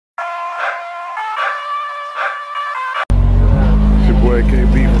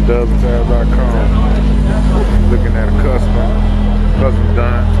DubsandTabs.com. Looking at a custom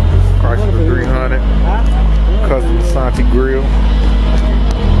done Chrysler 300, custom Asanti grill.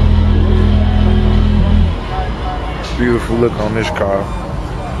 Beautiful look on this car.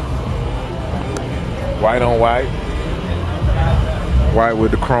 White on white. White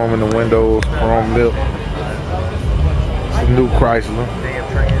with the chrome in the windows, chrome lip. It's a new Chrysler.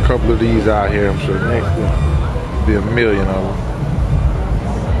 A couple of these out here, I'm sure next year be a million of them.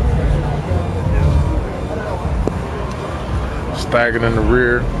 Staggered in the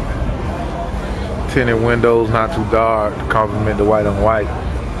rear. Tinted windows, not too dark to complement the white on white.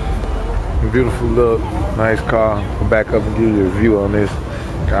 Beautiful look, nice car. I'll back up and give you a review on this.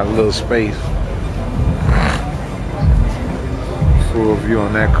 Got a little space. Full view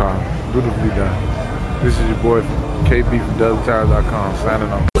on that car. Beautifully done. This is your boy KB from DubsandTabs.com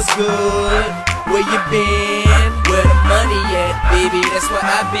signing off. What's good? Where you been? Where the money at, baby? That's where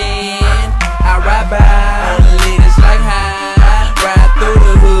I been. I ride by on the ladies like high. Ride through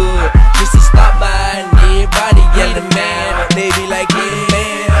the hood just to stop by, and everybody get a man. They be like, he the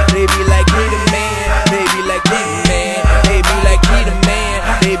man. They be like, he the man. They be like, he the man. They be like, he the man.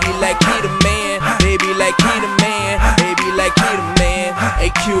 They be like, he the man. They be like, he the man. They be like, he the man. Hey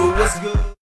Q, what's good?